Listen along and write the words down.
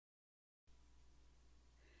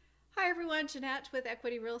Hi everyone, Janette with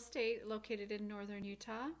Equity Real Estate located in northern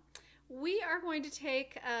Utah. We are going to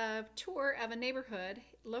take a tour of a neighborhood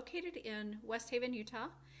located in West Haven, Utah.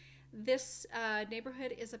 This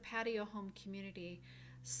neighborhood is a patio home community.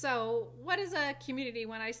 So what is a community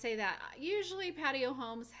when I say that? Usually patio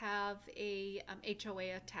homes have a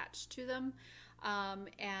HOA attached to them.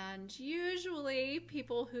 And usually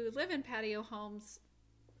people who live in patio homes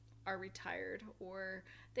are retired or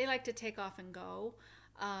they like to take off and go.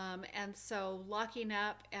 And so locking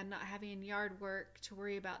up and not having yard work to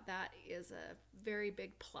worry about that is a very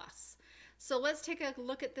big plus. So let's take a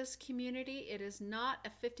look at this community. It is not a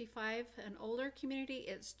 55 and older community.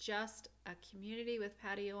 It's just a community with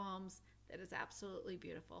patio homes that is absolutely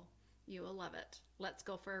beautiful. You will love it. Let's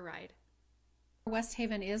go for a ride. West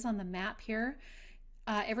Haven is on the map here.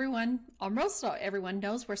 Almost everyone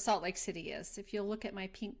knows where Salt Lake City is. If you'll look at my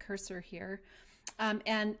pink cursor here.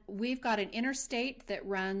 And we've got an interstate that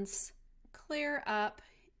runs clear up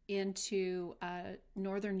into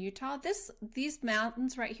northern Utah. These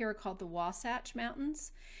mountains right here are called the Wasatch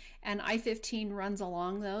Mountains, and I-15 runs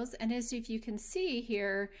along those. And as if you can see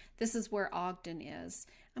here, this is where Ogden is.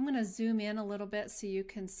 I'm going to zoom in a little bit so you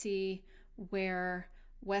can see where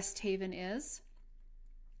West Haven is.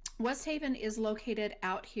 West Haven is located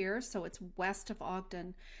out here, so it's west of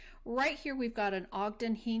Ogden. Right here we've got an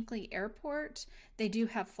Ogden-Hinckley Airport. They do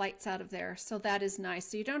have flights out of there, so that is nice.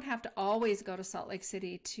 So you don't have to always go to Salt Lake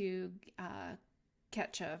City to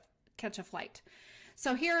catch a flight.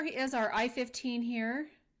 So here is our I-15 here,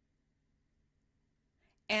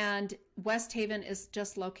 and West Haven is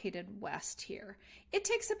just located west here. It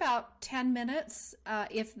takes about 10 minutes,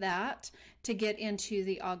 if that, to get into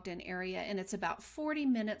the Ogden area, and it's about 40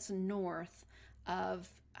 minutes north of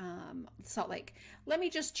Salt Lake. Let me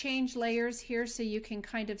just change layers here so you can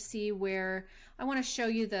kind of see where I want to show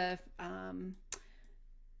you the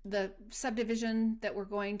subdivision that we're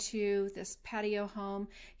going to, this patio home.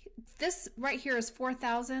 This right here is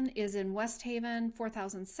 4,000 is in West Haven,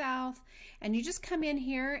 4,000 South, and you just come in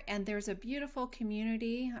here and there's a beautiful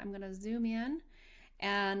community. I'm going to zoom in,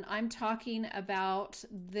 and I'm talking about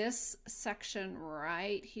this section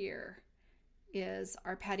right here is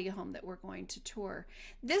our patio home that we're going to tour.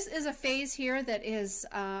 This is a phase here that is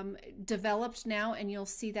developed now, and you'll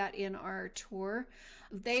see that in our tour.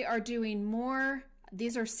 They are doing more.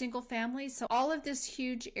 These are single families, so all of this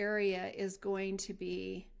huge area is going to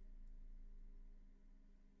be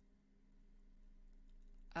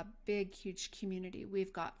a big, huge community.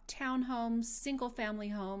 We've got townhomes, single family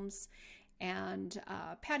homes, and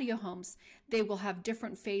patio homes. They will have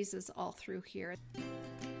different phases all through here.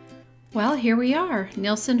 Well, here we are,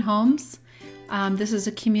 Nilson Homes. This is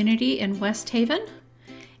a community in West Haven.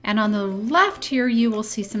 And on the left here, you will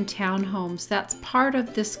see some townhomes. That's part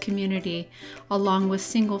of this community, along with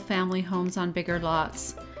single family homes on bigger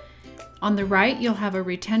lots. On the right, you'll have a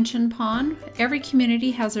retention pond. Every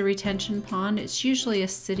community has a retention pond. It's usually a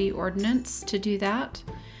city ordinance to do that.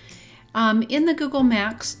 In the Google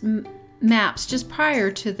Maps, just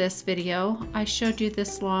prior to this video, I showed you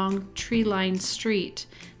this long tree-lined street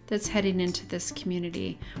that's heading into this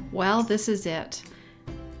community. Well, this is it.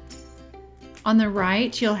 On the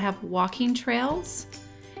right, you'll have walking trails,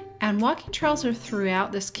 and walking trails are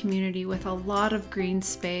throughout this community with a lot of green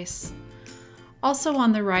space. Also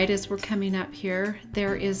on the right, as we're coming up here,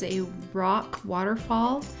 there is a rock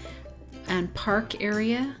waterfall and park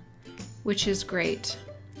area, which is great.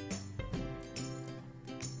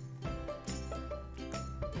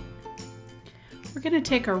 We're going to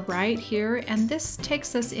take a right here, and this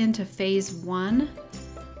takes us into phase 1,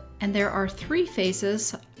 and there are 3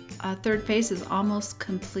 phases. Third phase is almost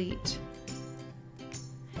complete.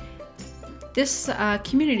 This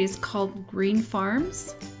community is called Green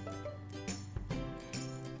Farms,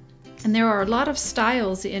 and there are a lot of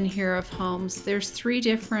styles in here of homes. There's 3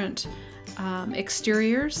 different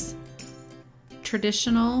exteriors: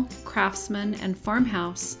 traditional, craftsman, and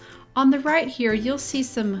farmhouse. On the right here, you'll see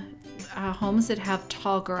some homes that have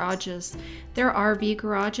tall garages. They're RV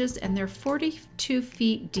garages, and they're 42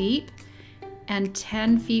 feet deep and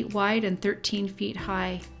 10 feet wide and 13 feet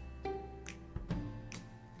high.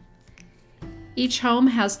 Each home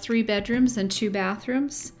has 3 bedrooms and 2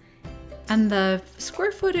 bathrooms, and the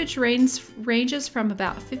square footage ranges from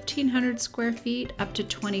about 1,500 square feet up to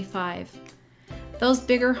 25. Those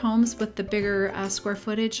bigger homes with the bigger square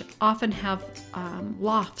footage often have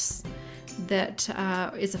lofts that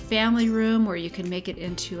is a family room, or you can make it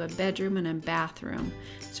into a bedroom and a bathroom.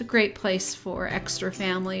 It's a great place for extra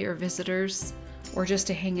family or visitors, or just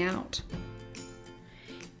to hang out.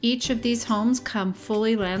 Each of these homes come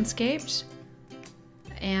fully landscaped,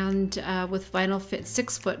 and with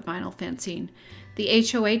 6-foot vinyl fencing. The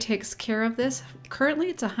HOA takes care of this. Currently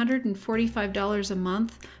it's $145 a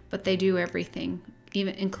month, but they do everything,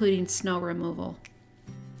 even including snow removal.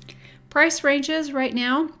 Price ranges right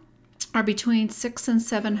now are between $600,000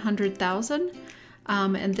 and $700,000,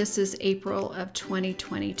 and this is April of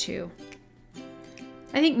 2022.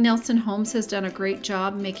 I think Nilson Homes has done a great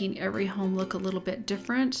job making every home look a little bit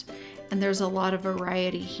different, and there's a lot of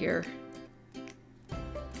variety here.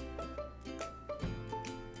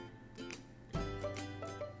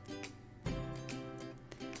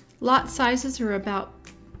 Lot sizes are about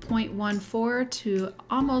 0.14 to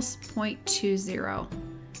almost 0.20.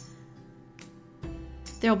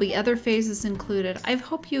 There'll be other phases included. I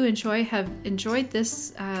hope you have enjoyed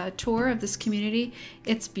this tour of this community.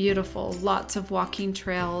 It's beautiful, lots of walking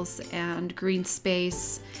trails and green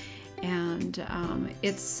space, and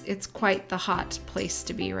it's quite the hot place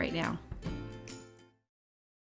to be right now.